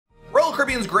Royal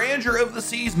Caribbean's Grandeur of the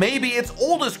Seas may be its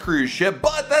oldest cruise ship,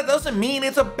 but that doesn't mean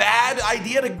it's a bad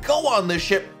idea to go on this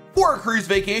ship for a cruise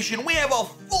vacation. We have a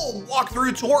full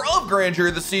walkthrough tour of Grandeur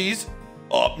of the Seas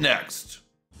up next.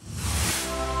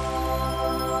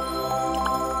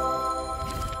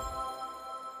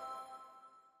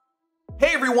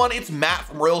 Hey everyone, it's Matt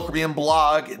from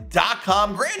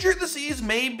RoyalCaribbeanBlog.com. Grandeur of the Seas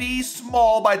may be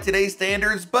small by today's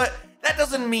standards, but that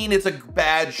doesn't mean it's a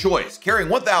bad choice. Carrying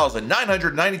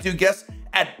 1,992 guests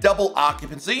at double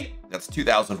occupancy, that's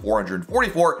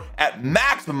 2,444 at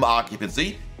maximum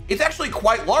occupancy. It's actually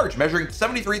quite large, measuring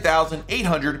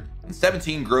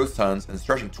 73,817 gross tons and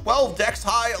stretching 12 decks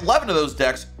high. 11 of those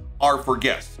decks are for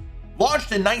guests.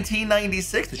 Launched in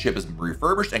 1996, the ship has been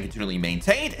refurbished and continually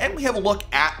maintained, and we have a look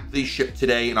at the ship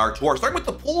today in our tour, starting with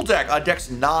the pool deck on decks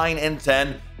 9 and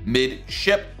 10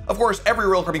 mid-ship. Of course, every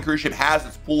Royal Caribbean cruise ship has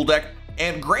its pool deck,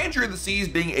 and Grandeur of the Seas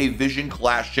being a Vision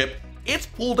class ship, its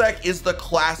pool deck is the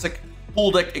classic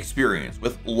pool deck experience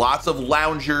with lots of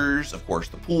loungers, of course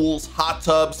the pools, hot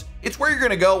tubs. It's where you're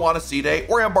gonna go on a sea day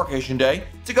or embarkation day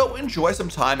to go enjoy some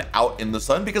time out in the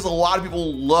sun, because a lot of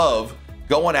people love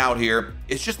going out here.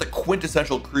 It's just the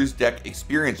quintessential cruise deck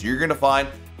experience. You're gonna find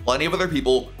plenty of other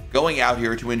people going out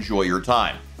here to enjoy your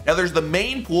time. Now there's the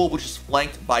main pool, which is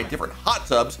flanked by different hot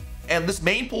tubs, and this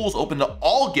main pool is open to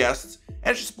all guests,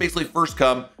 and it's just basically first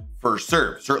come, first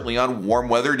serve. Certainly on warm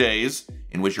weather days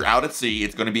in which you're out at sea,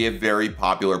 it's gonna be a very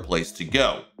popular place to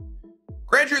go.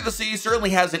 Grandeur of the Seas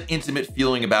certainly has an intimate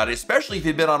feeling about it, especially if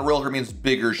you've been on Royal Caribbean's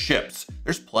bigger ships.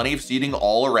 There's plenty of seating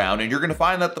all around, and you're gonna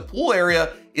find that the pool area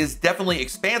is definitely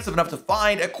expansive enough to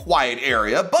find a quiet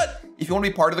area, but if you wanna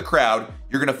be part of the crowd,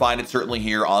 you're gonna find it certainly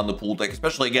here on the pool deck,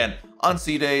 especially again, on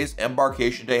sea days,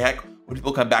 embarkation day. Heck, when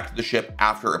people come back to the ship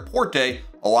after a port day,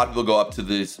 a lot of people go up to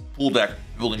this pool deck.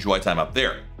 People enjoy time up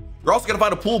there. You're also gonna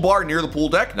find a pool bar near the pool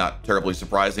deck, not terribly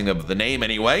surprising of the name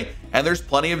anyway, and there's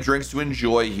plenty of drinks to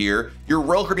enjoy here. Your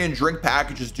Royal Caribbean drink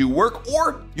packages do work,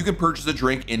 or you can purchase a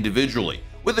drink individually.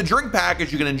 With a drink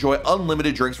package, you can enjoy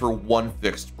unlimited drinks for one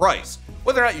fixed price.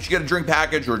 Whether or not you should get a drink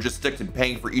package or just stick to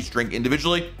paying for each drink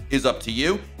individually is up to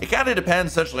you. It kind of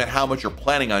depends essentially on how much you're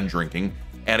planning on drinking.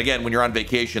 And again, when you're on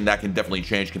vacation, that can definitely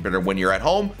change compared to when you're at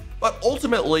home. But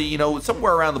ultimately, you know,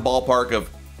 somewhere around the ballpark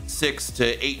of 6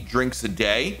 to 8 drinks a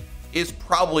day is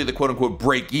probably the quote-unquote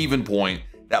break-even point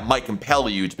that might compel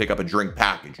you to pick up a drink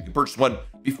package. You can purchase one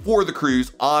before the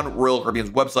cruise on Royal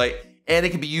Caribbean's website, and it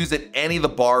can be used at any of the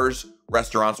bars,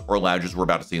 restaurants, or lounges we're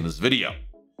about to see in this video.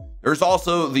 There's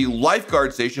also the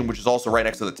lifeguard station, which is also right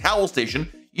next to the towel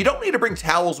station. You don't need to bring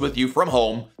towels with you from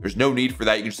home. There's no need for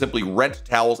that. You can simply rent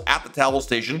towels at the towel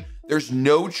station. There's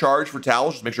no charge for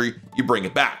towels. Just make sure you bring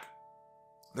it back.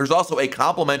 There's also a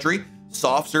complimentary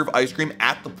soft serve ice cream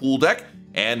at the pool deck,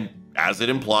 and as it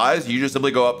implies, you just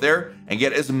simply go up there and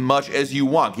get as much as you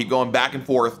want. Keep going back and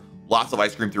forth, lots of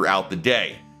ice cream throughout the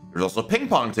day. There's also ping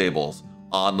pong tables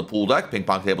on the pool deck. Ping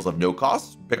pong tables have no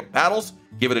cost. Pick up paddles,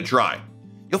 give it a try.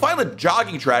 You'll find the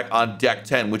jogging track on deck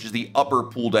 10, which is the upper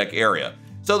pool deck area.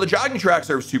 So the jogging track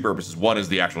serves two purposes. One is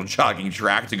the actual jogging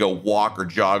track to go walk or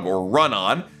jog or run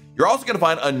on. You're also gonna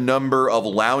find a number of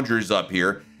loungers up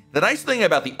here. The nice thing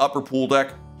about the upper pool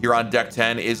deck here on deck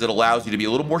 10 is it allows you to be a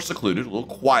little more secluded, a little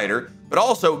quieter, but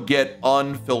also get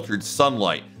unfiltered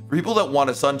sunlight. For people that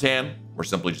want a suntan or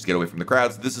simply just get away from the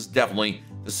crowds, this is definitely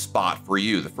the spot for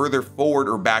you. The further forward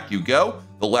or back you go,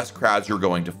 the less crowds you're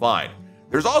going to find.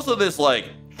 There's also this like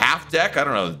half deck, I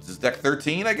don't know, this is deck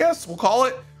 13, I guess we'll call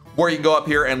it, where you can go up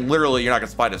here and literally you're not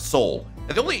gonna find a soul.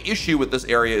 And the only issue with this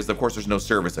area is, of course, there's no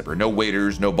service up here, no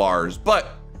waiters, no bars,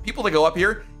 but people that go up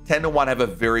here tend to want to have a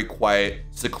very quiet,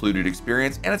 secluded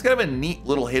experience, and it's kind of a neat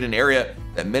little hidden area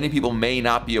that many people may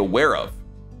not be aware of.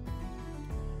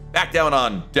 Back down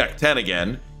on deck 10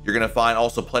 again, you're going to find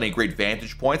also plenty of great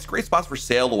vantage points, great spots for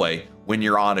sail away when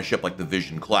you're on a ship like the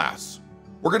Vision class.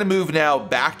 We're going to move now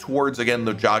back towards, again,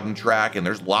 the jogging track, and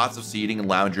there's lots of seating and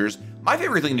loungers. My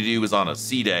favorite thing to do is on a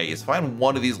sea day is find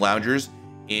one of these loungers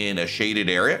in a shaded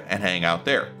area and hang out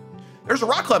there. There's a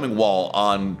rock climbing wall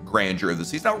on Grandeur of the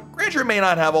Seas. Now, Grandeur may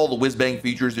not have all the whiz-bang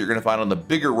features that you're gonna find on the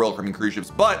bigger Royal Caribbean cruise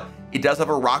ships, but it does have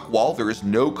a rock wall. There is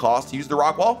no cost to use the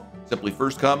rock wall. Simply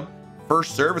first come,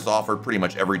 first serve is offered pretty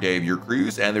much every day of your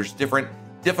cruise, and there's different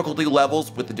difficulty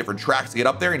levels with the different tracks to get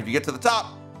up there. And if you get to the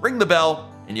top, ring the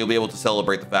bell, and you'll be able to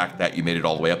celebrate the fact that you made it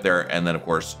all the way up there, and then of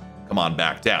course, come on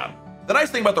back down. The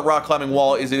nice thing about the rock climbing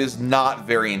wall is it is not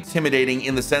very intimidating,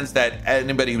 in the sense that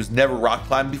anybody who's never rock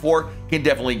climbed before can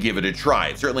definitely give it a try.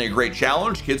 It's certainly a great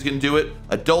challenge. Kids can do it,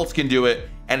 adults can do it,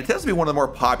 and it tends to be one of the more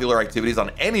popular activities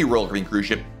on any Royal Caribbean cruise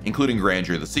ship, including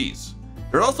Grandeur of the Seas.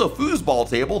 There's also a foosball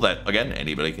table that, again,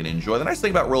 anybody can enjoy. The nice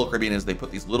thing about Royal Caribbean is they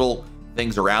put these little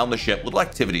things around the ship, little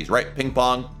activities, right? Ping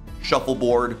pong,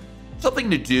 shuffleboard, something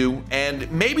to do.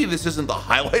 And maybe this isn't the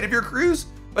highlight of your cruise,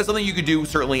 but something you could do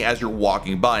certainly as you're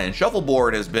walking by. And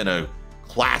shuffleboard has been a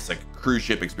classic cruise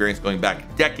ship experience going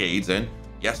back decades. And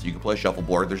yes, you can play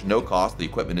shuffleboard. There's no cost. The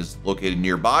equipment is located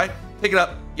nearby. Pick it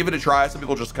up, give it a try. Some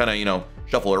people just kind of,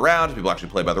 shuffle it around. Some people actually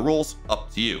play by the rules.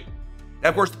 Up to you. Now,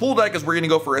 of course, the pool deck is where you're going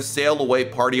to go for a sail away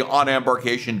party on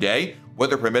embarkation day.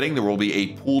 Weather permitting, there will be a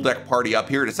pool deck party up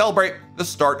here to celebrate the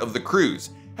start of the cruise.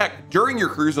 Heck, during your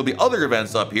cruise, there'll be other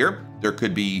events up here. There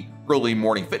could be early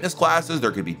morning fitness classes.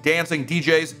 There could be dancing,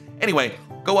 DJs. Anyway,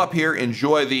 go up here,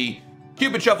 enjoy the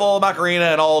Cupid Shuffle, Macarena,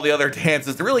 and all the other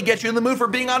dances to really get you in the mood for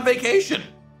being on vacation.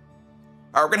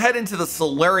 All right, we're going to head into the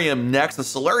solarium next. The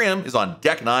solarium is on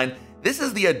deck 9. This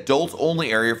is the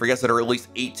adults-only area for guests that are at least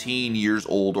 18 years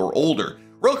old or older.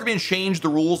 Royal Caribbean changed the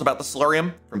rules about the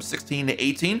solarium from 16 to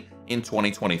 18 in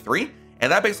 2023,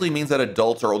 and that basically means that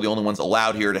adults are the only ones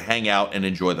allowed here to hang out and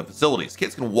enjoy the facilities.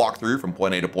 Kids can walk through from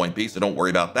point A to point B, so don't worry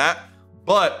about that.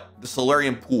 But the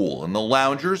solarium pool and the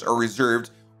loungers are reserved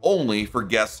only for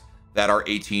guests that are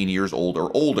 18 years old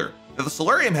or older. Now, the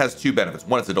solarium has two benefits.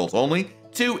 One, it's adults only.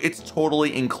 Two, it's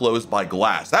totally enclosed by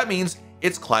glass. That means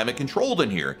it's climate controlled in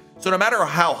here. So no matter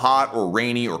how hot or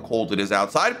rainy or cold it is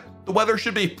outside, the weather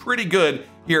should be pretty good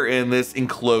here in this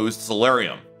enclosed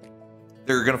solarium.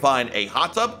 They're going to find a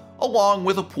hot tub along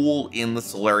with a pool in the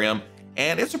solarium,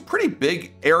 and it's a pretty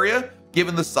big area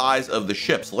given the size of the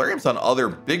ship. Solariums on other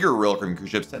bigger Royal Caribbean cruise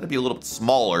ships tend to be a little bit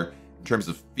smaller in terms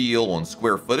of feel and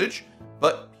square footage,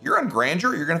 but here on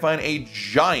Grandeur, you're going to find a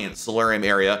giant solarium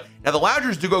area. Now, the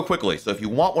loungers do go quickly, so if you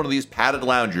want one of these padded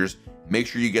loungers, make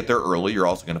sure you get there early. You're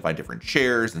also going to find different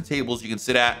chairs and tables you can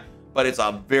sit at, but it's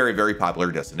a very, very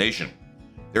popular destination.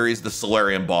 There is the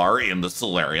solarium bar in the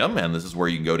solarium, and this is where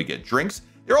you can go to get drinks.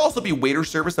 There'll also be waiter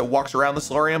service that walks around the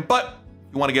solarium, but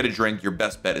if you want to get a drink, your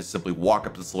best bet is simply walk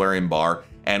up to the solarium bar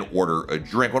and order a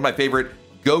drink. One of my favorite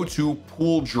go-to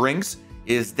pool drinks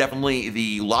is definitely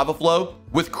the lava flow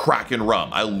with Kraken rum.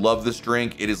 I love this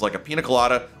drink. It is like a pina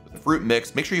colada with a fruit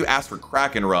mix. Make sure you ask for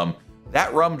Kraken rum.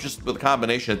 That rum, just with a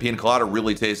combination of pina colada,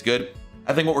 really tastes good.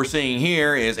 I think what we're seeing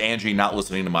here is Angie not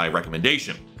listening to my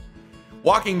recommendation.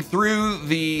 Walking through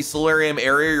the solarium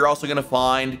area, you're also going to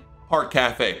find Park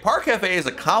Cafe. Park Cafe is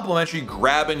a complimentary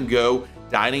grab-and-go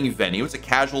dining venue. It's a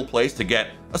casual place to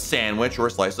get a sandwich or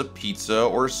a slice of pizza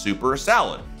or a soup or a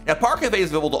salad. Now, Park Cafe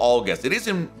is available to all guests. It is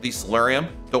in the solarium.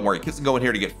 Don't worry, kids can go in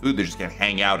here to get food. They just can't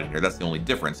hang out in here. That's the only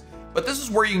difference. But this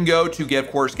is where you can go to get,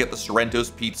 of course, get the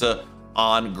Sorrento's pizza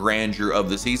on Grandeur of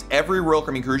the Seas. Every Royal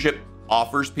Caribbean cruise ship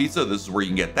offers pizza. This is where you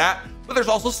can get that. But there's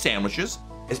also sandwiches,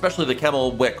 especially the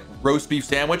Camel Wick roast beef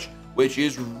sandwich, which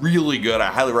is really good. I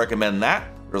highly recommend that.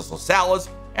 There's also salads,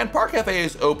 and Park Cafe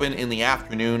is open in the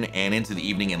afternoon and into the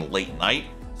evening and late night.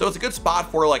 So it's a good spot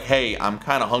for like, hey, I'm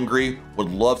kind of hungry, would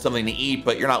love something to eat,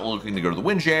 but you're not looking to go to the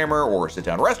Windjammer or a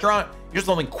sit-down restaurant. You're just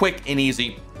something quick and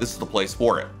easy. This is the place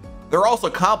for it. There are also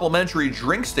complimentary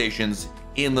drink stations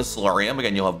in the solarium.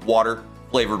 Again, you'll have water,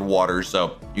 flavored water,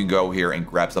 so you can go here and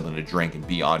grab something to drink and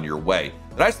be on your way.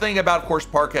 The nice thing about, of course,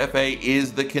 Park Cafe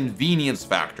is the convenience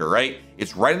factor, right?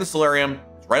 It's right in the solarium,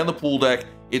 it's right on the pool deck.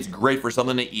 It's great for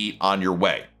something to eat on your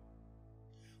way.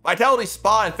 Vitality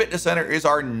Spa and Fitness Center is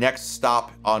our next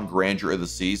stop on Grandeur of the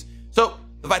Seas. So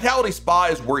the Vitality Spa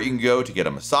is where you can go to get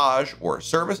a massage or a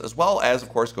service, as well as, of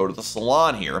course, go to the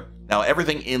salon here. Now,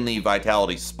 everything in the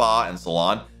Vitality Spa and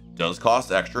salon does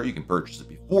cost extra. You can purchase it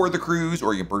before the cruise,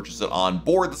 or you can purchase it on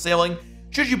board the sailing.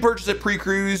 Should you purchase it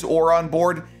pre-cruise or on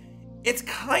board, it's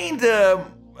kind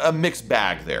of a mixed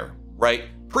bag there, right?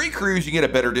 Pre-cruise, you get a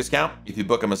better discount if you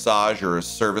book a massage or a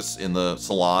service in the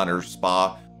salon or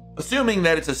spa, assuming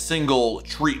that it's a single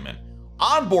treatment.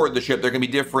 On board the ship, there can be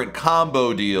different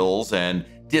combo deals and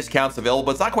discounts available,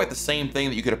 but it's not quite the same thing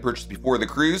that you could have purchased before the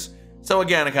cruise. So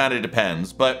again, it kind of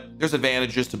depends, but there's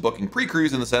advantages to booking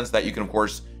pre-cruise in the sense that you can, of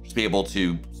course, just be able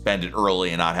to spend it early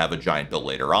and not have a giant bill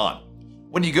later on.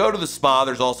 When you go to the spa,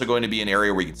 there's also going to be an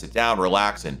area where you can sit down,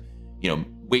 relax, and,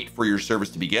 wait for your service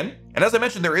to begin. And as I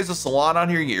mentioned, there is a salon on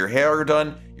here. You can get your hair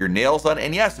done, your nails done,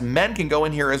 and yes, men can go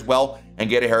in here as well and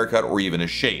get a haircut or even a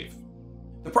shave.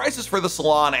 The prices for the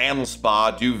salon and the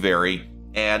spa do vary,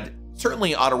 and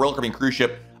certainly on a Royal Caribbean cruise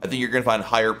ship, I think you're going to find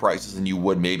higher prices than you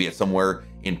would maybe at somewhere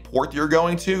in port that you're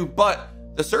going to, but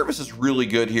the service is really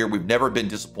good here. We've never been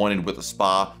disappointed with a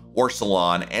spa or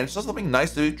salon, and it's just something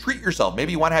nice to treat yourself.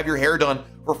 Maybe you want to have your hair done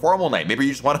for a formal night. Maybe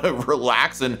you just want to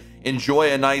relax and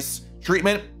enjoy a nice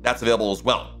treatment. That's available as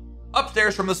well.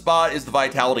 Upstairs from the spa is the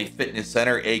Vitality Fitness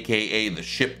Center, aka the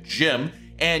ship gym,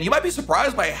 and you might be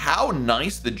surprised by how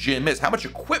nice the gym is, how much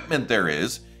equipment there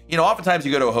is. You know, oftentimes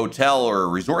you go to a hotel or a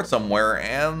resort somewhere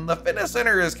and the fitness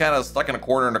center is kind of stuck in a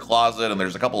corner in a closet and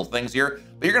there's a couple of things here,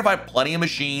 but you're gonna find plenty of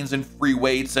machines and free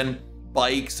weights and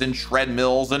bikes and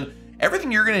treadmills and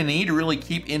everything you're gonna need to really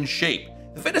keep in shape.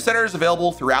 The fitness center is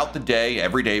available throughout the day,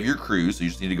 every day of your cruise, so you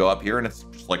just need to go up here and it's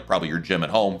just like probably your gym at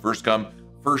home. First come,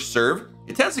 first serve.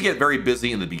 It tends to get very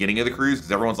busy in the beginning of the cruise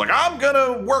because everyone's like, I'm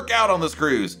gonna work out on this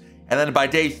cruise. And then by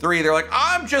day 3, they're like,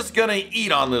 I'm just gonna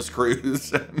eat on this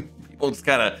cruise. People just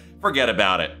kind of forget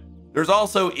about it. There's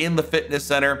also in the fitness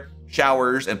center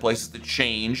showers and places to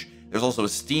change. There's also a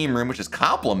steam room, which is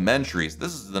complimentary. So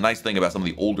this is the nice thing about some of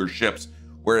the older ships,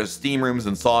 whereas steam rooms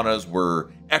and saunas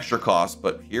were extra cost,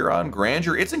 but here on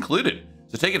Grandeur, it's included.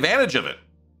 So take advantage of it.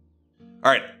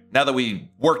 All right, now that we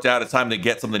worked out, it's time to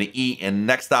get something to eat. And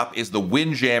next stop is the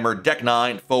Windjammer, Deck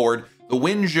 9 forward. The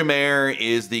Windjammer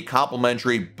is the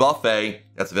complimentary buffet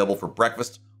that's available for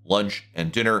breakfast, lunch,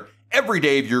 and dinner every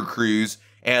day of your cruise.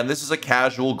 And this is a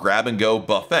casual grab-and-go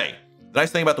buffet. The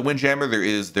nice thing about the Windjammer,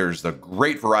 there's a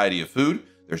great variety of food.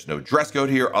 There's no dress code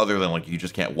here other than like you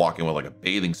just can't walk in with like a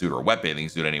bathing suit or a wet bathing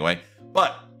suit anyway.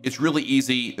 But it's really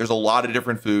easy. There's a lot of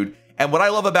different food. And what I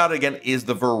love about it, again, is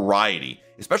the variety.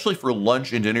 Especially for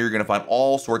lunch and dinner, you're going to find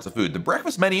all sorts of food. The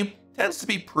breakfast menu tends to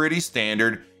be pretty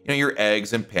standard. You know, your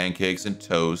eggs and pancakes and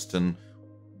toast and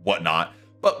whatnot.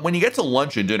 But when you get to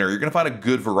lunch and dinner, you're going to find a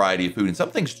good variety of food. And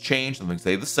some things change, some things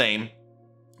stay the same.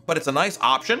 But it's a nice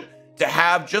option to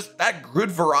have just that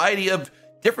good variety of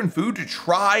different food to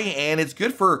try, and it's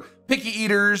good for picky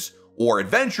eaters or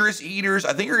adventurous eaters.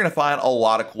 I think you're gonna find a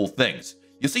lot of cool things.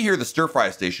 You see here the stir fry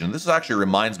station. This actually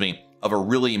reminds me of a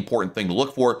really important thing to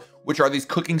look for, which are these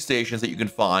cooking stations that you can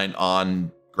find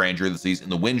on Grandeur of the Seas in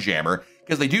the Windjammer,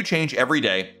 because they do change every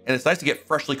day, and it's nice to get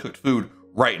freshly cooked food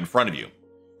right in front of you.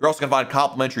 You're also gonna find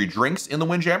complimentary drinks in the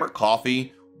Windjammer,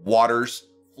 coffee, waters,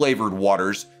 flavored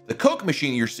waters. The Coke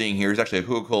machine you're seeing here is actually a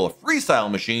Coca-Cola Freestyle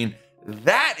machine.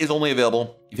 That is only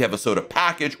available if you have a soda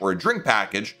package or a drink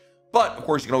package, but of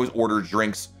course you can always order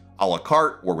drinks a la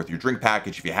carte or with your drink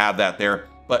package if you have that there.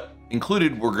 But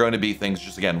included were going to be things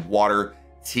just, again, water,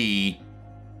 tea,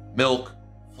 milk,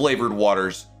 flavored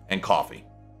waters, and coffee.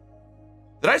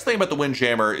 The nice thing about the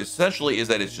Windjammer essentially is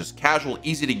that it's just casual,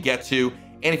 easy to get to,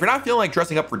 and if you're not feeling like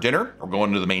dressing up for dinner or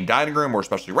going to the main dining room or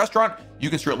especially restaurant,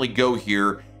 you can certainly go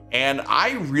here. And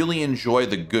I really enjoy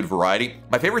the good variety.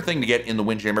 My favorite thing to get in the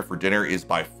Windjammer for dinner is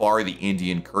by far the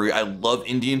Indian curry. I love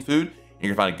Indian food, and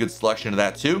you're gonna find a good selection of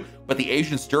that too. But the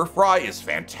Asian stir fry is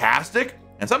fantastic.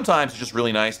 And sometimes it's just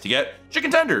really nice to get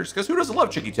chicken tenders, because who doesn't love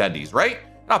chicken tendies, right?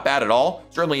 Not bad at all.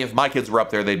 Certainly if my kids were up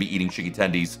there, they'd be eating chicken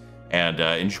tendies and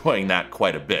enjoying that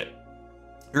quite a bit.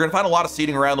 You're gonna find a lot of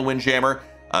seating around the Windjammer.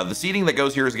 The seating that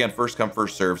goes here is, again, first come,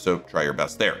 first serve, so try your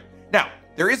best there. Now,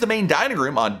 there is the main dining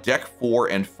room on deck 4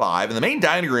 and 5, and the main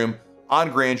dining room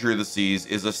on Grandeur of the Seas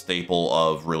is a staple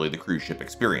of really the cruise ship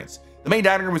experience. The main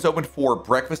dining room is open for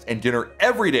breakfast and dinner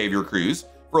every day of your cruise.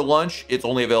 For lunch, it's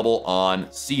only available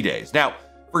on sea days. Now,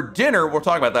 for dinner, we'll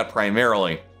talk about that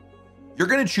primarily. You're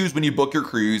gonna choose when you book your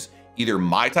cruise, either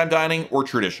My Time dining or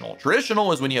traditional.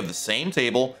 Traditional is when you have the same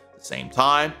table, the same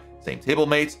time, same table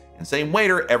mates, and same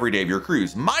waiter every day of your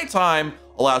cruise. My Time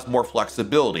allows more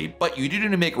flexibility, but you do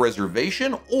need to make a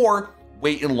reservation or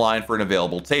wait in line for an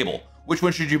available table. Which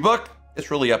one should you book? It's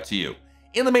really up to you.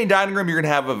 In the main dining room, you're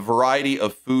gonna have a variety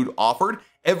of food offered.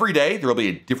 Every day, there will be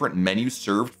a different menu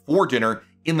served for dinner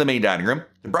in the main dining room.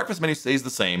 The breakfast menu stays the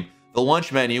same. The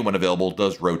lunch menu, when available,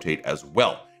 does rotate as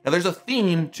well. Now, there's a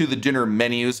theme to the dinner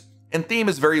menus, and theme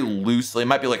is very loosely. It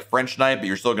might be like French night, but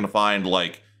you're still gonna find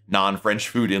like non-French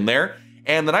food in there.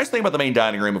 And the nice thing about the main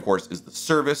dining room, of course, is the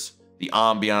service, the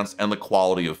ambiance, and the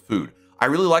quality of food. I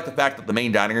really like the fact that the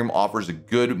main dining room offers a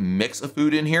good mix of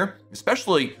food in here,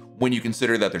 especially when you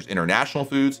consider that there's international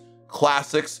foods,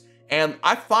 classics, and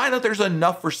I find that there's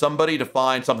enough for somebody to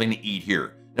find something to eat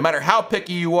here. No matter how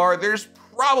picky you are, there's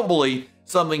probably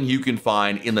something you can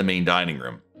find in the main dining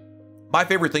room. My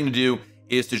favorite thing to do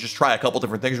is to just try a couple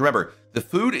different things. Remember, the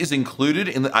food is included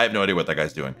in the, I have no idea what that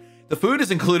guy's doing. The food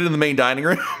is included in the main dining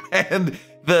room, and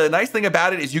the nice thing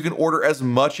about it is you can order as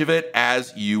much of it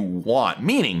as you want,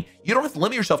 meaning you don't have to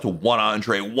limit yourself to one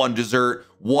entree, one dessert,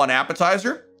 one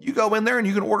appetizer. You go in there and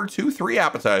you can order 2, 3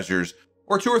 appetizers,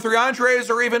 or 2 or 3 entrees,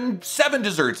 or even 7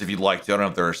 desserts if you'd like to. I don't know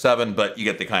if there are 7, but you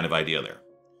get the kind of idea there.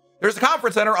 There's a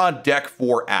conference center on deck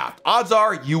 4 aft. Odds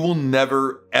are you will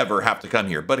never, ever have to come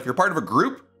here. But if you're part of a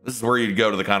group, this is where you'd go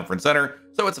to the conference center.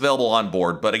 So it's available on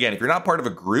board. But again, if you're not part of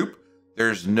a group,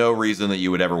 there's no reason that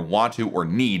you would ever want to or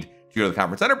need to go to the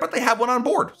conference center, but they have one on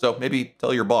board. So maybe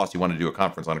tell your boss you want to do a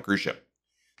conference on a cruise ship.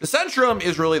 The Centrum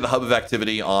is really the hub of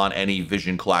activity on any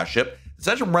Vision class ship.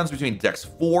 The Centrum runs between decks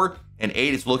 4 and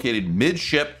 8. It's located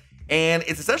midship, and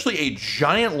it's essentially a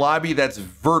giant lobby that's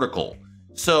vertical.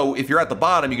 So if you're at the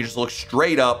bottom, you can just look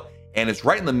straight up, and it's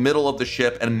right in the middle of the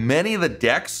ship, and many of the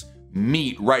decks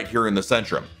meet right here in the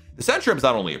Centrum. The Centrum is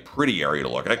not only a pretty area to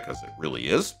look at, because it really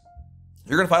is,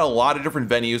 you're going to find a lot of different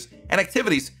venues and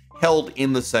activities held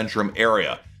in the Centrum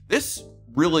area. This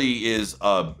really is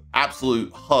an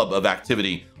absolute hub of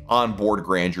activity on board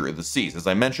Grandeur of the Seas. As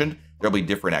I mentioned, there'll be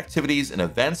different activities and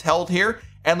events held here,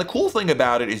 and the cool thing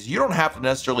about it is you don't have to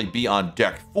necessarily be on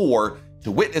deck 4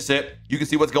 to witness it. You can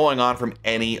see what's going on from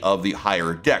any of the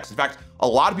higher decks. In fact, a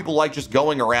lot of people like just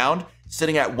going around,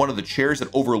 sitting at one of the chairs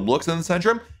that overlooks in the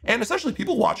Centrum, and essentially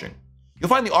people watching. You'll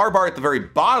find the R bar at the very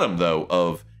bottom, though,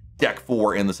 of deck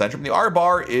 4 in the Centrum. The R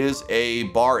bar is a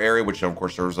bar area, which of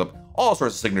course serves up all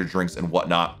sorts of signature drinks and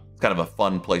whatnot. It's kind of a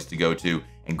fun place to go to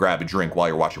and grab a drink while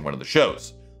you're watching one of the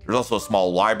shows. There's also a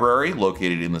small library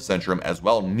located in the Centrum as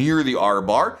well, near the R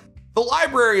bar. The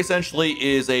library essentially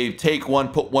is a take one,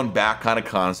 put one back kind of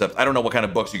concept. I don't know what kind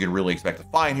of books you can really expect to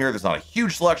find here. There's not a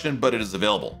huge selection, but it is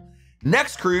available.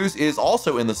 Next Cruise is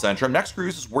also in the Centrum. Next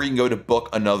Cruise is where you can go to book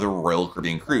another Royal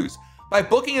Caribbean cruise. By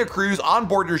booking a cruise on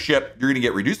board your ship, you're going to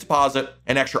get reduced deposit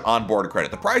and extra onboard credit.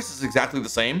 The price is exactly the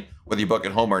same, whether you book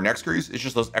at home or Next Cruise. It's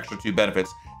just those extra 2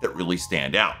 benefits that really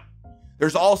stand out.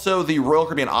 There's also the Royal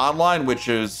Caribbean Online, which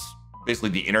is basically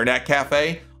the internet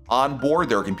cafe on board.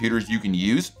 There are computers you can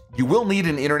use. You will need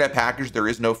an internet package. There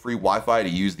is no free Wi-Fi to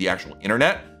use the actual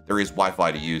internet. There is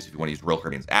Wi-Fi to use if you want to use Royal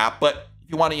Caribbean's app, but if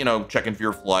you want to, check in for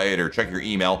your flight or check your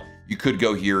email, you could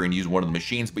go here and use one of the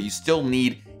machines, but you still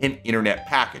need an internet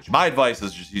package. My advice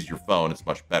is just use your phone. It's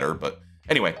much better. But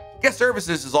anyway, guest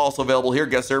services is also available here.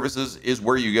 Guest services is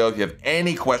where you go if you have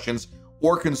any questions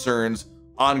or concerns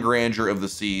on Grandeur of the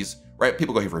Seas, right?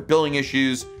 People go here for billing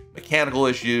issues, mechanical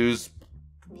issues,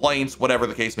 complaints, whatever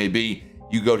the case may be.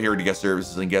 You go here to guest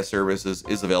services, and guest services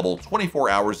is available 24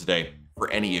 hours a day for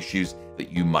any issues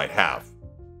that you might have.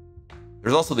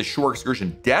 There's also the shore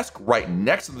excursion desk right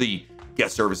next to the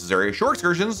guest services area. Shore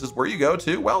excursions is where you go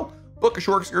to, well, book a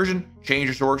shore excursion, change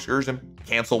your shore excursion,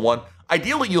 cancel one.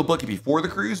 Ideally, you'll book it before the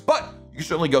cruise, but you can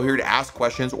certainly go here to ask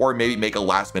questions or maybe make a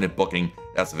last minute booking.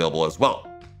 That's available as well.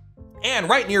 And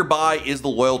right nearby is the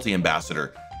Loyalty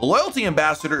Ambassador. The Loyalty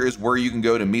Ambassador is where you can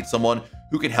go to meet someone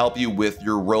who can help you with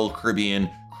your Royal Caribbean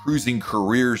cruising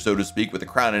career, so to speak, with the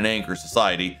Crown and Anchor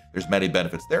Society. There's many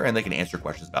benefits there, and they can answer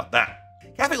questions about that.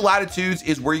 Cafe Latitudes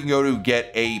is where you can go to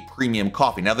get a premium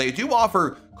coffee. Now, they do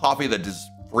offer coffee that is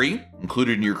free,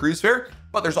 included in your cruise fare,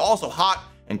 but there's also hot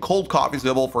and cold coffees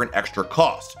available for an extra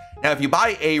cost. Now, if you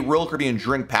buy a Royal Caribbean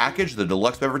drink package, the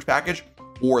deluxe beverage package,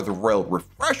 or the Royal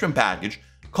Refreshment package,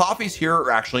 coffees here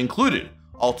are actually included.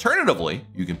 Alternatively,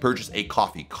 you can purchase a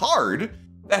coffee card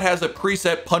that has a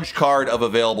preset punch card of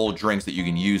available drinks that you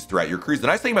can use throughout your cruise. The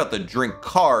nice thing about the drink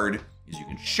card is you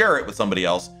can share it with somebody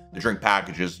else. The drink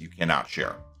packages you cannot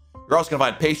share. You're also gonna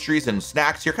find pastries and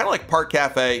snacks here, kind of like Park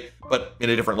Cafe, but in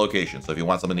a different location. So if you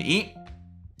want something to eat,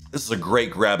 this is a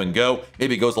great grab and go.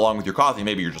 Maybe it goes along with your coffee.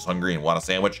 Maybe you're just hungry and want a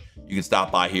sandwich. You can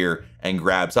stop by here and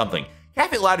grab something.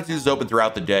 Cafe Latitudes is open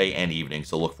throughout the day and evening,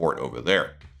 so look for it over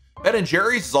there. Ben &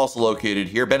 Jerry's is also located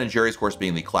here. Ben & Jerry's, of course,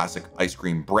 being the classic ice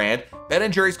cream brand. Ben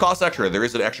 & Jerry's costs extra. There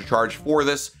is an extra charge for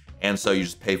this, and so you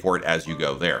just pay for it as you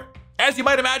go there. As you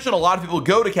might imagine, a lot of people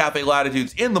go to Cafe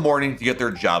Latitudes in the morning to get their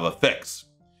Java fix.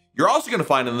 You're also going to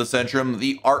find in the Centrum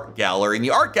the Art Gallery, and the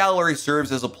Art Gallery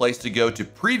serves as a place to go to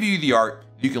preview the art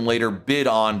you can later bid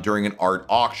on during an art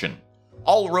auction.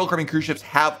 All Royal Caribbean cruise ships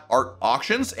have art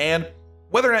auctions, and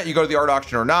whether or not you go to the art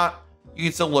auction or not, you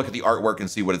can still look at the artwork and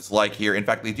see what it's like here. In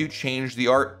fact, they do change the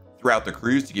art throughout the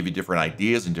cruise to give you different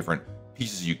ideas and different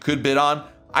pieces you could bid on.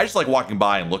 I just like walking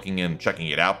by and looking and checking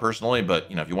it out personally, but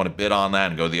if you want to bid on that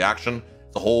and go to the action,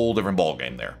 it's a whole different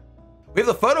ballgame there. We have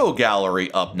the photo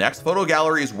gallery up next. Photo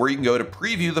gallery is where you can go to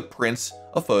preview the prints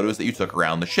of photos that you took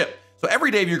around the ship. So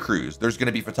every day of your cruise, there's going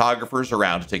to be photographers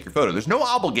around to take your photo. There's no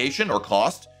obligation or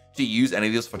cost to use any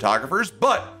of these photographers,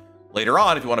 but later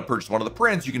on, if you want to purchase one of the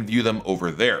prints, you can view them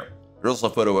over there. There's also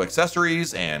photo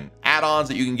accessories and add-ons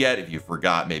that you can get if you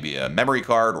forgot maybe a memory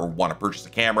card or want to purchase a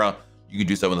camera. You can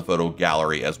do so in the photo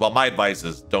gallery as well. My advice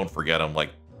is don't forget them,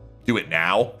 do it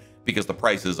now, because the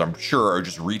prices I'm sure are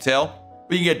just retail,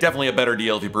 but you can get definitely a better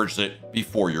deal if you purchase it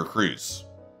before your cruise.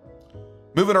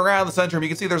 Moving around the Centrum, you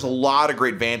can see there's a lot of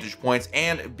great vantage points,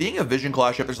 and being a Vision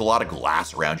class ship, there's a lot of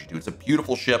glass around you too. It's a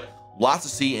beautiful ship, lots to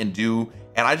see and do,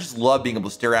 and I just love being able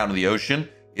to stare out into the ocean.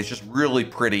 It's just really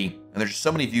pretty, and there's just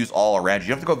so many views all around you. You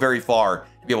don't have to go very far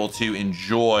to be able to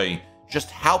enjoy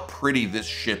just how pretty this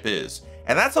ship is.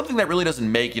 And that's something that really doesn't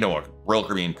make, a Royal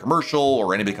Caribbean commercial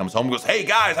or anybody comes home and goes, hey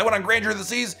guys, I went on Grandeur of the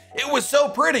Seas. It was so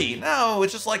pretty. No,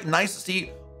 it's just like nice to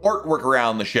see artwork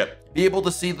around the ship, be able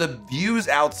to see the views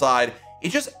outside. It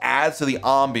just adds to the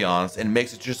ambiance and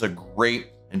makes it just a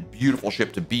great and beautiful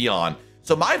ship to be on.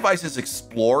 So my advice is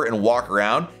explore and walk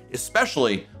around,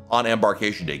 especially on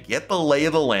embarkation day. Get the lay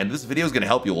of the land. This video is going to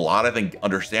help you a lot, I think,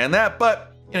 understand that,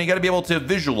 but you got to be able to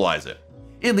visualize it.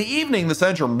 In the evening, the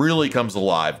Centrum really comes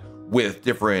alive with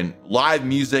different live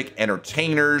music,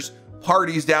 entertainers,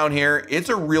 parties down here. It's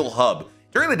a real hub.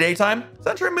 During the daytime,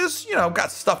 Centrum is, got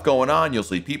stuff going on. You'll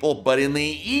see people, but in the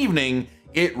evening,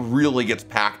 it really gets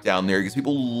packed down there because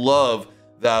people love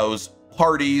those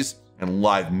parties and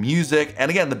live music.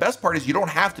 And again, the best part is you don't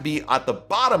have to be at the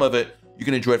bottom of it. You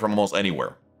can enjoy it from almost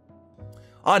anywhere.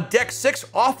 On deck 6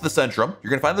 off the Centrum, you're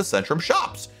gonna find the Centrum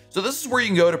shops. So this is where you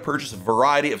can go to purchase a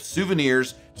variety of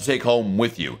souvenirs to take home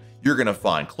with you. You're gonna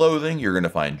find clothing, you're gonna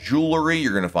find jewelry,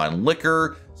 you're gonna find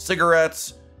liquor,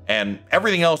 cigarettes, and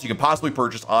everything else you can possibly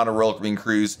purchase on a Royal Caribbean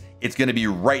cruise. It's gonna be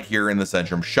right here in the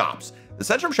Centrum shops. The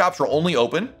Centrum shops are only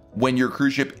open when your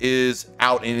cruise ship is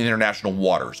out in international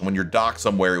waters. When you're docked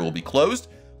somewhere, it will be closed,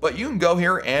 but you can go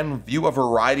here and view a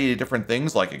variety of different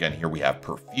things. Like again, here we have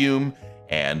perfume,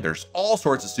 and there's all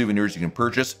sorts of souvenirs you can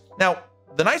purchase. Now,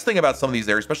 the nice thing about some of these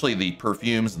there, especially the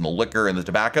perfumes and the liquor and the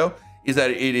tobacco, is that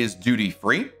it is duty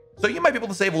free. So you might be able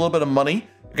to save a little bit of money.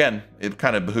 Again, it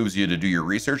kind of behooves you to do your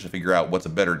research to figure out what's a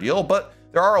better deal, but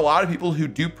there are a lot of people who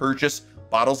do purchase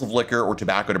bottles of liquor or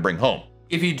tobacco to bring home.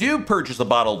 If you do purchase a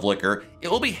bottle of liquor,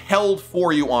 it will be held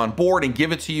for you on board and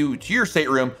give it to you to your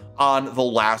stateroom on the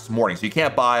last morning. So you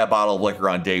can't buy a bottle of liquor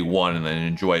on day one and then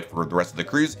enjoy it for the rest of the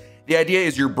cruise. The idea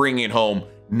is you're bringing it home,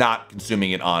 not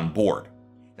consuming it on board.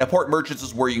 Now, port merchants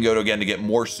is where you can go to again to get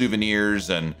more souvenirs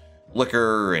and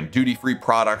liquor and duty-free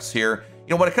products here.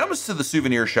 When it comes to the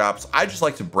souvenir shops, I just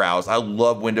like to browse. I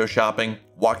love window shopping,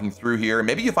 walking through here.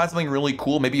 Maybe you find something really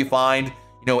cool. Maybe you find,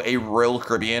 a Royal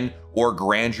Caribbean or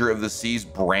Grandeur of the Seas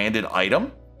branded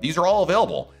item. These are all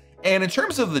available. And in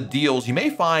terms of the deals, you may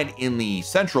find in the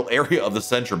central area of the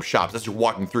Centrum shops, as you're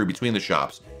walking through between the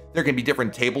shops, there can be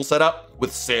different tables set up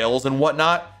with sales and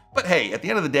whatnot. But hey, at the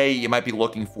end of the day, you might be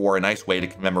looking for a nice way to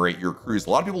commemorate your cruise. A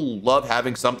lot of people love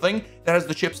having something that has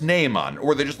the ship's name on,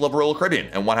 or they just love Royal Caribbean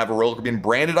and want to have a Royal Caribbean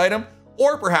branded item,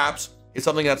 or perhaps it's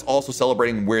something that's also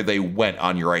celebrating where they went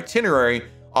on your itinerary.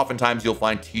 Oftentimes you'll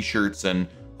find t-shirts and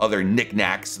other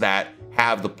knickknacks that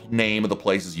have the name of the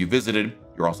places you visited.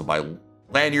 You'll also buy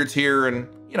lanyards here and,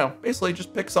 basically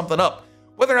just pick something up.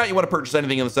 Whether or not you want to purchase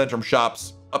anything in the Centrum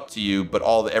shops, up to you, but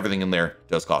everything in there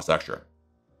does cost extra.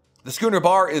 The Schooner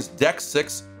Bar is deck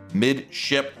 6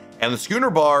 midship, and the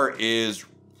Schooner Bar is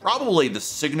probably the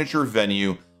signature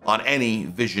venue on any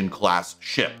Vision class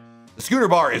ship. The Schooner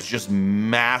Bar is just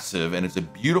massive, and it's a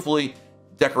beautifully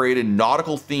decorated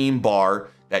nautical theme bar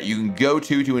that you can go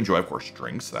to enjoy, of course,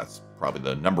 drinks. That's probably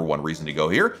the #1 reason to go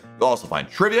here. You'll also find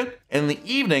trivia, and in the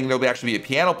evening, there'll actually be a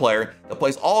piano player that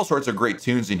plays all sorts of great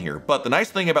tunes in here. But the nice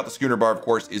thing about the Schooner Bar, of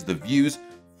course, is the views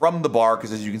from the bar,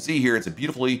 because as you can see here, it's a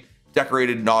beautifully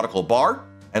decorated nautical bar.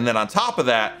 And then on top of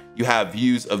that, you have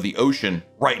views of the ocean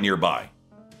right nearby.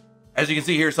 As you can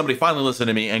see here, somebody finally listened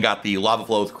to me and got the lava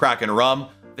flow with Kraken rum.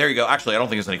 There you go. Actually, I don't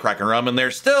think there's any Kraken rum in there.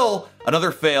 Still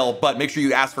another fail, but make sure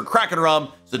you ask for Kraken rum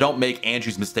so don't make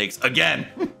Angie's mistakes again.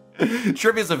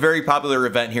 Trivia is a very popular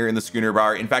event here in the Schooner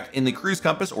Bar. In fact, in the Cruise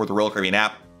Compass or the Royal Caribbean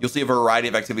app, you'll see a variety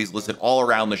of activities listed all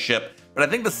around the ship. But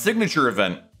I think the signature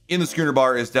event in the Schooner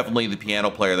Bar is definitely the piano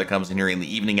player that comes in here in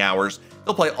the evening hours.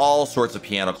 They'll play all sorts of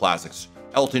piano classics.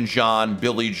 Elton John,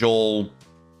 Billy Joel,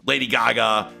 Lady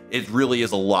Gaga. It really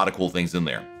is a lot of cool things in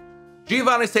there.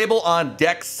 Giovanni's Table on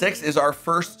deck 6 is our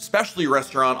first specialty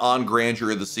restaurant on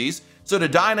Grandeur of the Seas. So to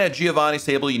dine at Giovanni's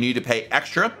Table, you need to pay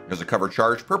extra. There's a cover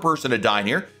charge per person to dine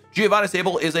here. Giovanni's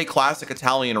Table is a classic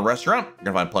Italian restaurant. You're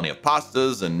gonna find plenty of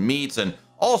pastas and meats and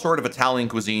all sort of Italian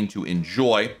cuisine to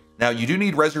enjoy. Now, you do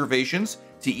need reservations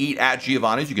to eat at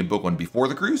Giovanni's. You can book one before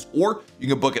the cruise, or you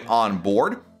can book it on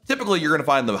board. Typically, you're gonna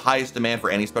find the highest demand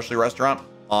for any specialty restaurant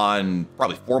on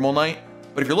probably formal night.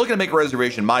 But if you're looking to make a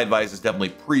reservation, my advice is definitely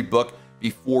pre-book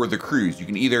before the cruise. You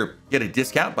can either get a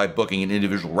discount by booking an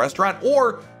individual restaurant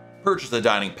or purchase a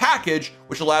dining package,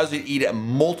 which allows you to eat at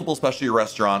multiple specialty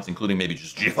restaurants, including maybe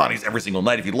just Giovanni's every single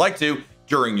night if you'd like to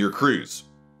during your cruise.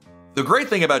 The great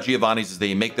thing about Giovanni's is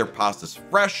they make their pastas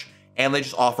fresh and they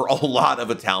just offer a lot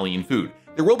of Italian food.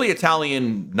 There will be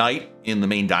Italian night in the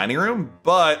main dining room,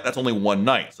 but that's only one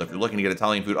night. So if you're looking to get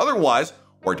Italian food otherwise,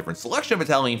 or a different selection of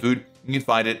Italian food, you can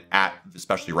find it at the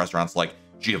specialty restaurants like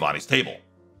Giovanni's Table.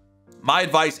 My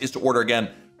advice is to order again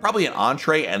probably an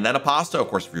entree and then a pasta. Of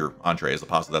course, if your entree is a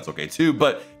pasta, that's okay too,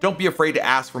 but don't be afraid to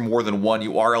ask for more than one.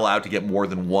 You are allowed to get more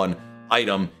than one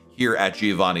item here at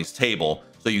Giovanni's table.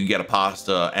 So you can get a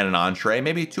pasta and an entree,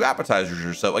 maybe 2 appetizers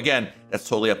or so. Again, that's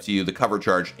totally up to you. The cover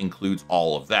charge includes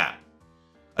all of that.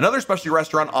 Another specialty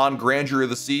restaurant on Grandeur of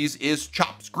the Seas is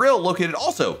Chops Grill, located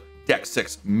also Deck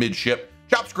 6 midship.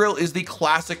 Chops Grill is the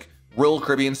classic Royal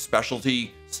Caribbean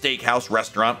specialty steakhouse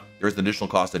restaurant. There is an additional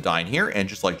cost to dine here, and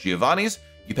just like Giovanni's,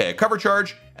 you pay a cover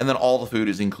charge, and then all the food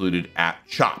is included at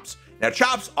Chops. Now,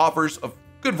 Chops offers a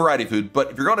good variety of food, but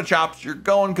if you're going to Chops, you're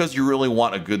going because you really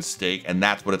want a good steak, and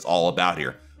that's what it's all about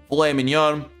here. Filet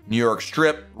mignon, New York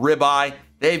strip, ribeye,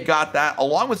 they've got that,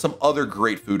 along with some other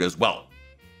great food as well.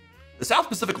 The South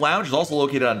Pacific Lounge is also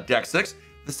located on Deck 6.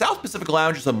 The South Pacific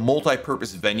Lounge is a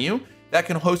multi-purpose venue that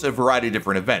can host a variety of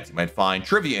different events. You might find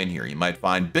trivia in here, you might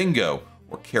find bingo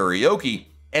or karaoke,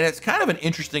 and it's kind of an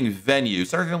interesting venue,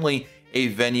 certainly a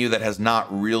venue that has not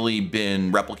really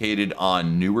been replicated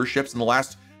on newer ships in the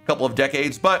last couple of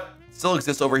decades, but still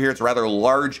exists over here. It's a rather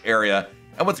large area,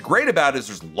 and what's great about it is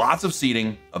there's lots of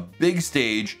seating, a big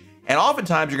stage, and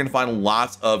oftentimes you're going to find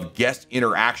lots of guest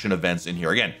interaction events in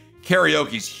here. Again,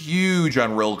 karaoke's huge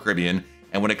on Royal Caribbean,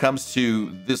 and when it comes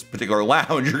to this particular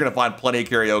lounge, you're going to find plenty of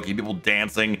karaoke, people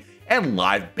dancing, and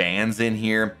live bands in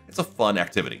here. It's a fun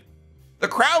activity. The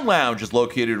Crown Lounge is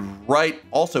located right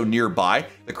also nearby.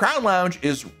 The Crown Lounge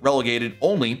is relegated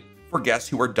only for guests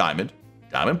who are Diamond,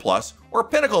 Diamond Plus, or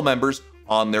Pinnacle members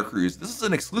on their cruise. This is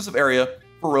an exclusive area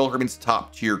for Royal Caribbean's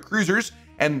top tier cruisers,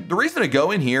 and the reason to go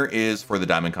in here is for the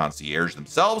Diamond Concierge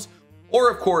themselves,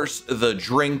 or of course the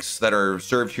drinks that are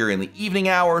served here in the evening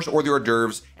hours, or the hors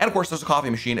d'oeuvres, and of course there's a coffee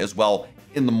machine as well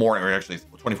in the morning, or actually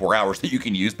 24 hours that you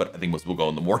can use, but I think most people go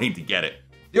in the morning to get it.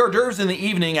 The hors d'oeuvres in the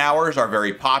evening hours are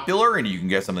very popular, and you can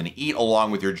get something to eat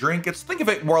along with your drink. Think of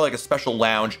it more like a special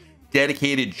lounge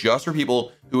dedicated just for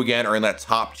people who, again, are in that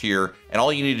top tier, and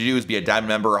all you need to do is be a Diamond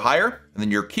member or higher, and then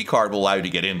your key card will allow you to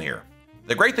get in here.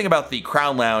 The great thing about the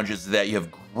Crown Lounge is that you have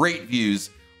great views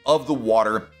of the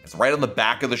water. It's right on the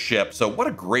back of the ship, so what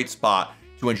a great spot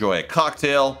to enjoy a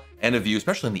cocktail and a view,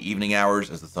 especially in the evening hours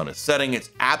as the sun is setting. It's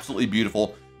absolutely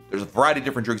beautiful. There's a variety of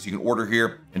different drinks you can order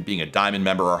here, and being a Diamond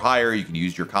member or higher, you can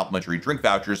use your complimentary drink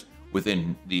vouchers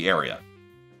within the area.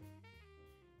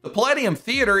 The Palladium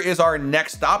Theater is our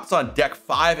next stop. It's on Deck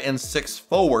 5 and 6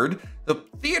 forward. The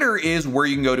theater is where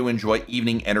you can go to enjoy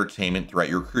evening entertainment throughout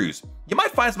your cruise. You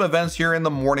might find some events here in the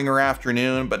morning or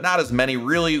afternoon, but not as many.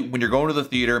 Really, when you're going to the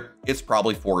theater, it's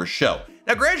probably for a show.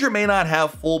 Now, Grandeur may not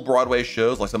have full Broadway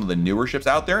shows like some of the newer ships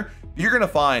out there, but you're gonna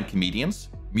find comedians,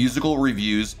 musical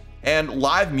reviews, and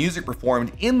live music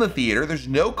performed in the theater. There's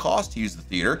no cost to use the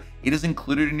theater. It is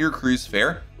included in your cruise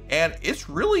fare, and it's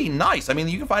really nice. I mean,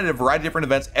 you can find a variety of different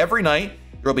events every night.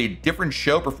 There'll be a different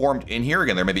show performed in here.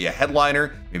 Again, there may be a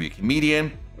headliner, maybe a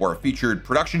comedian, or a featured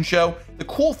production show. The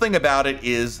cool thing about it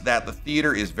is that the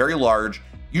theater is very large,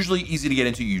 usually easy to get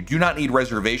into. You do not need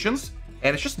reservations,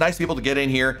 and it's just nice to be able to get in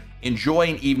here, enjoy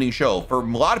an evening show. For a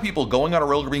lot of people, going on a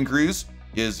Royal Caribbean cruise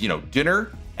is,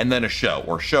 dinner and then a show,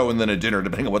 or show and then a dinner,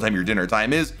 depending on what time your dinner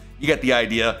time is. You get the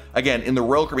idea. Again, in the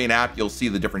Royal Caribbean app, you'll see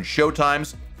the different show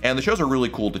times, and the shows are really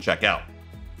cool to check out.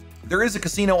 There is a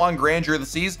casino on Grandeur of the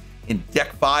Seas in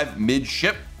Deck 5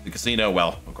 midship. The casino,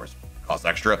 well, of course, costs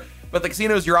extra, but the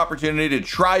casino is your opportunity to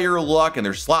try your luck, and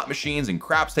there's slot machines and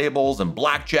craps tables and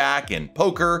blackjack and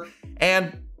poker.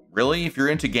 And really, if you're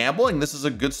into gambling, this is a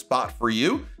good spot for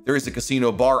you. There is a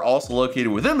casino bar also located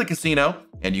within the casino,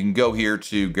 and you can go here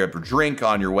to grab a drink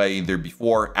on your way either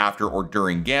before, after, or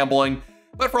during gambling.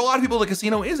 But for a lot of people, the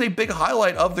casino is a big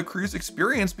highlight of the cruise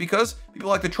experience because people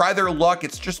like to try their luck.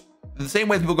 It's just the same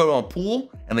way people go to a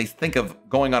pool and they think of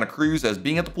going on a cruise as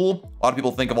being at the pool. A lot of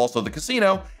people think of also the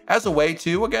casino as a way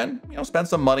to, again, spend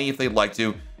some money if they'd like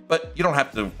to. But you don't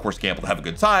have to, of course, gamble to have a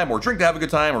good time, or drink to have a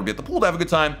good time, or be at the pool to have a good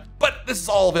time. But this is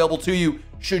all available to you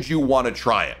should you want to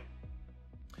try it.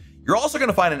 You're also going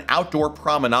to find an outdoor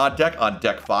promenade deck on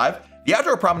Deck 5. The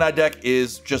outdoor promenade deck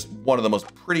is just one of the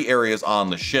most pretty areas on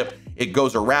the ship. It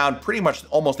goes around pretty much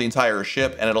almost the entire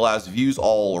ship, and it allows views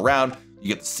all around. You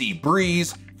get the sea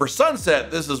breeze. For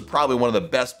sunset, this is probably one of the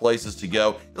best places to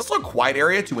go. This is a quiet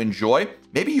area to enjoy.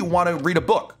 Maybe you want to read a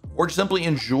book, or just simply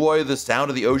enjoy the sound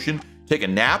of the ocean, take a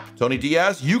nap. Tony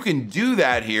Diaz, you can do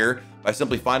that here by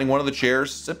simply finding one of the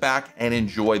chairs, sit back, and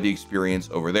enjoy the experience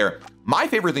over there. My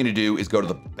favorite thing to do is go to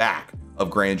the back of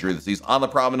Grandeur of the Seas on the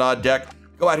promenade deck.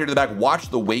 Go out here to the back, watch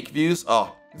the wake views.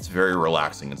 Oh, it's very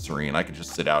relaxing and serene. I could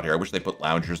just sit out here. I wish they put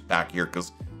loungers back here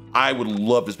because I would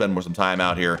love to spend some time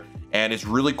out here. And it's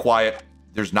really quiet.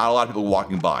 There's not a lot of people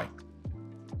walking by.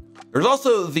 There's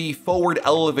also the forward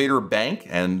elevator bank,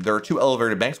 and there are two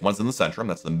elevator banks. One's in the centrum,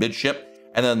 that's the midship,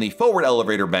 and then the forward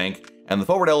elevator bank. And the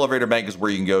forward elevator bank is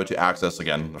where you can go to access,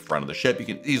 again, the front of the ship. You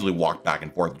can easily walk back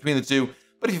and forth between the two,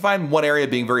 but if you find one area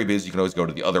being very busy, you can always go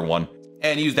to the other one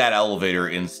and use that elevator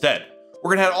instead.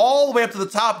 We're gonna head all the way up to the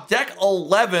top. Deck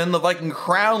 11, the Viking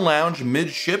Crown Lounge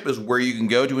midship is where you can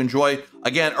go to enjoy,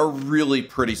 again, a really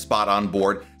pretty spot on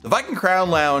board. The Viking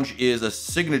Crown Lounge is a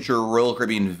signature Royal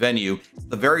Caribbean venue. It's at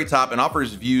the very top and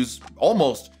offers views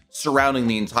almost surrounding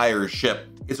the entire ship.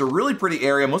 It's a really pretty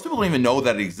area. Most people don't even know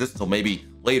that it exists until maybe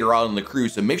later on in the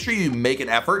cruise. So make sure you make an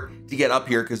effort to get up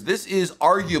here because this is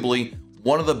arguably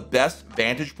one of the best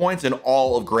vantage points in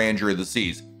all of Grandeur of the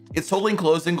Seas. It's totally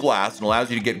enclosed in glass and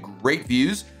allows you to get great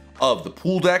views of the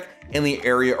pool deck and the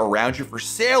area around you for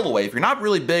sail away. If you're not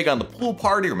really big on the pool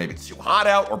party or maybe it's too hot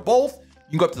out or both, you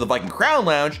can go up to the Viking Crown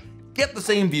Lounge, get the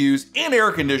same views and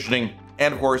air conditioning,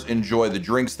 and of course, enjoy the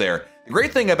drinks there. The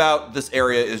great thing about this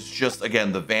area is just,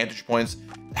 again, the vantage points,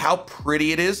 how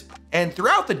pretty it is. And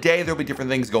throughout the day, there'll be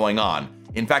different things going on.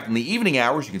 In fact, in the evening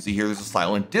hours, you can see here, there's a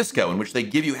silent disco in which they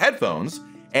give you headphones.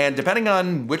 And depending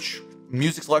on which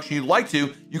music selection you'd like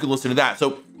to, you can listen to that.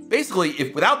 So basically,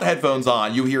 if without the headphones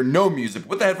on, you hear no music.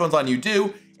 With the headphones on, you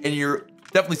do, and you're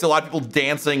definitely see a lot of people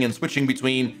dancing and switching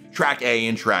between track A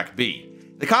and track B.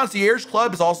 The Concierge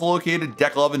Club is also located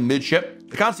deck 11 midship.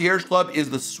 The Concierge Club is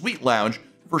the suite lounge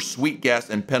for suite guests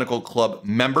and Pinnacle Club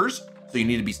members. So you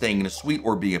need to be staying in a suite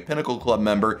or be a Pinnacle Club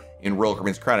member in Royal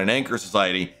Caribbean's Crown and Anchor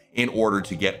Society in order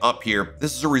to get up here.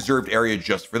 This is a reserved area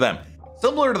just for them.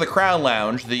 Similar to the Crown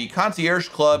Lounge, the Concierge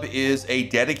Club is a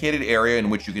dedicated area in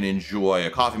which you can enjoy a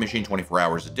coffee machine 24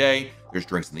 hours a day. There's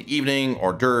drinks in the evening,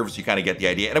 hors d'oeuvres, you kind of get the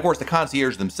idea. And of course, the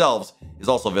concierge themselves is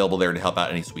also available there to help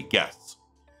out any suite guests.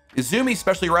 Izumi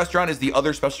Specialty Restaurant is the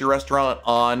other specialty restaurant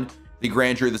on the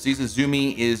Grandeur of the Seas.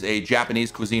 Izumi is a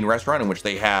Japanese cuisine restaurant in which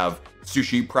they have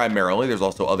sushi primarily. There's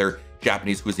also other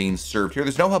Japanese cuisines served here.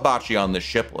 There's no hibachi on this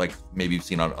ship like maybe you've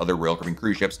seen on other Royal Caribbean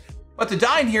cruise ships. But to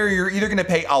dine here, you're either going to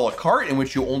pay a la carte, in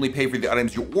which you only pay for the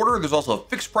items you order. There's also a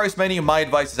fixed price menu. My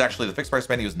advice is actually the fixed price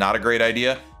menu is not a great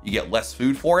idea. You get less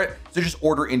food for it. So just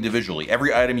order individually.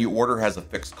 Every item you order has a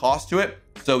fixed cost to it,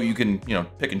 so you can,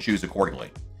 pick and choose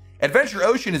accordingly. Adventure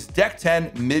Ocean is deck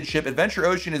 10 midship. Adventure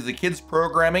Ocean is the kids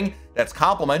programming that's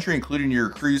complimentary, including your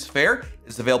cruise fare.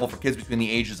 It's available for kids between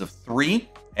the ages of 3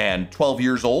 and 12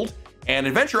 years old. And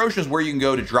Adventure Ocean is where you can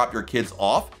go to drop your kids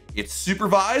off. It's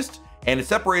supervised and it's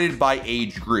separated by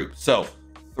age group. So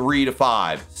 3 to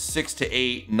 5, 6 to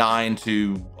 8, 9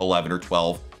 to 11 or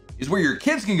 12 is where your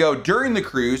kids can go during the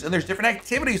cruise, and there's different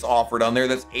activities offered on there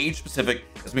that's age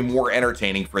specific, that's gonna be more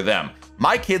entertaining for them.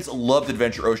 My kids loved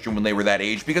Adventure Ocean when they were that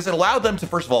age because it allowed them to,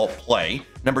 first of all, play,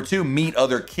 number 2, meet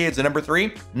other kids, and number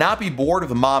 3, not be bored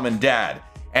with mom and dad.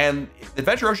 And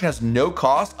Adventure Ocean has no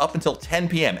cost up until 10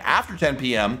 p.m. After 10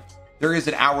 p.m., there is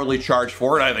an hourly charge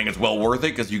for it. I think it's well worth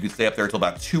it because you can stay up there until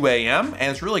about 2 a.m.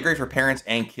 and it's really great for parents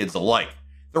and kids alike.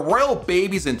 The Royal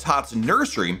Babies and Tots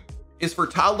Nursery is for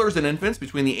toddlers and infants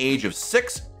between the age of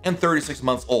 6 and 36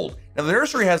 months old. Now the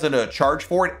nursery has a charge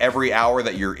for it every hour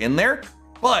that you're in there,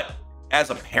 but as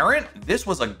a parent, this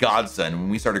was a godsend when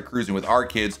we started cruising with our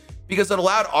kids because it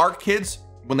allowed our kids,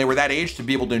 when they were that age, to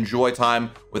be able to enjoy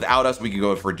time without us. We could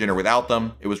go for dinner without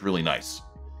them. It was really nice.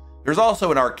 There's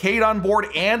also an arcade on board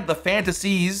and the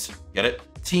Fantasies, get it,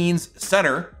 Teens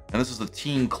Center. And this is the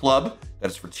teen club that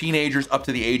is for teenagers up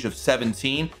to the age of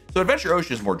 17. So Adventure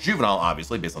Ocean is more juvenile,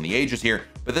 obviously, based on the ages here,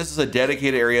 but this is a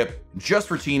dedicated area just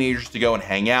for teenagers to go and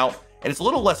hang out. And it's a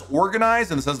little less organized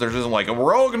in the sense there isn't like,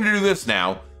 we're all gonna do this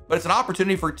now, but it's an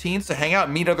opportunity for teens to hang out,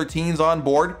 meet other teens on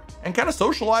board, and kind of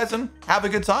socialize and have a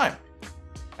good time.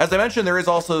 As I mentioned, there is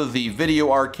also the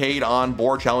video arcade on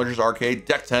board, Challengers Arcade,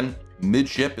 Deck 10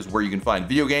 midship is where you can find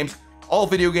video games. All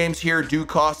video games here do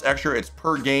cost extra, it's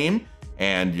per game.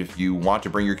 And if you want to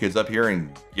bring your kids up here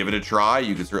and give it a try,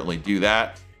 you can certainly do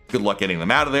that. Good luck getting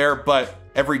them out of there, but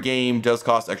every game does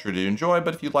cost extra to enjoy,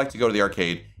 but if you'd like to go to the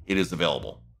arcade, it is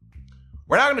available.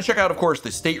 We're now gonna check out, of course, the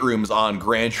staterooms on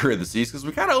Grandeur of the Seas, because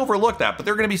we kind of overlooked that, but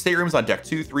there are gonna be staterooms on deck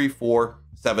 2, 3, 4,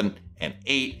 7, and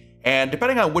 8. And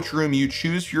depending on which room you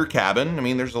choose for your cabin, I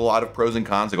mean, there's a lot of pros and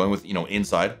cons of going with,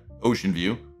 inside, ocean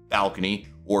view, balcony,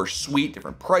 or suite,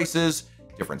 different prices,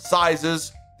 different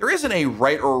sizes. There isn't a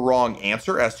right or wrong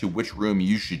answer as to which room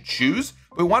you should choose,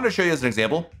 but we wanted to show you as an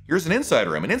example. Here's an inside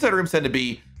room. And inside rooms tend to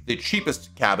be the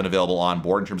cheapest cabin available on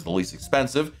board in terms of the least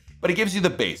expensive, but it gives you the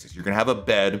basics. You're gonna have a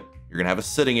bed, you're gonna have a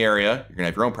sitting area, you're gonna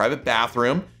have your own private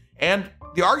bathroom, and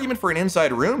the argument for an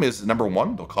inside room is, number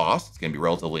 1, the cost. It's gonna be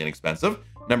relatively inexpensive.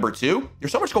 Number 2,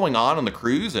 there's so much going on the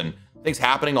cruise and things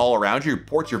happening all around you,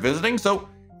 ports you're visiting, so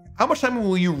how much time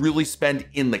will you really spend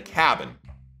in the cabin?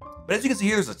 But as you can see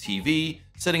here, there's a TV,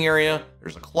 sitting area,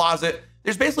 there's a closet.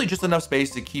 There's basically just enough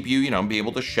space to keep you, be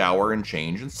able to shower and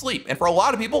change and sleep. And for a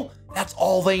lot of people, that's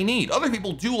all they need. Other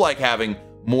people do like having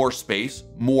more space,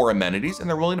 more amenities, and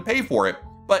they're willing to pay for it.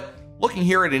 But looking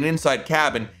here at an inside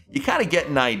cabin, you kind of get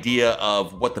an idea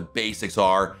of what the basics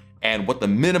are and what the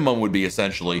minimum would be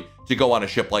essentially to go on a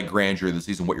ship like Grandeur this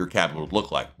season, what your cabin would look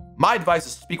like. My advice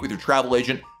is to speak with your travel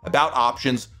agent about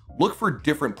options, look for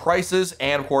different prices,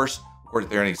 and of course, if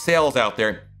there are any sales out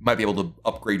there, you might be able to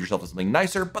upgrade yourself to something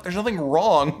nicer, but there's nothing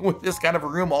wrong with this kind of a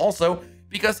room also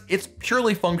because it's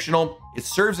purely functional, it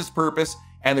serves its purpose,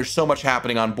 and there's so much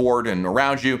happening on board and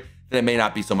around you that it may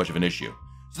not be so much of an issue.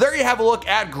 So there you have a look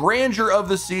at Grandeur of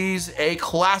the Seas, a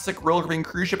classic Royal Caribbean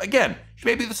cruise ship. Again, she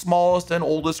may be the smallest and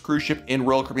oldest cruise ship in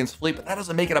Royal Caribbean's fleet, but that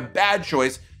doesn't make it a bad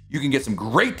choice. You can get some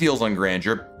great deals on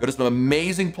Grandeur, go to some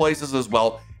amazing places as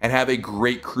well, and have a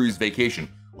great cruise vacation.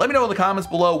 Let me know in the comments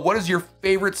below, what is your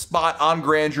favorite spot on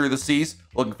Grandeur of the Seas?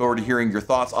 Looking forward to hearing your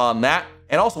thoughts on that.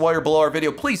 And also, while you're below our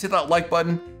video, please hit that like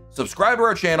button, subscribe to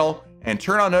our channel, and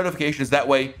turn on notifications. That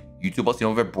way, YouTube lets you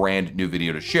know of a brand new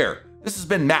video to share. This has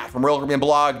been Matt from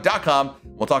RoyalCaribbeanBlog.com.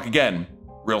 We'll talk again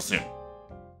real soon.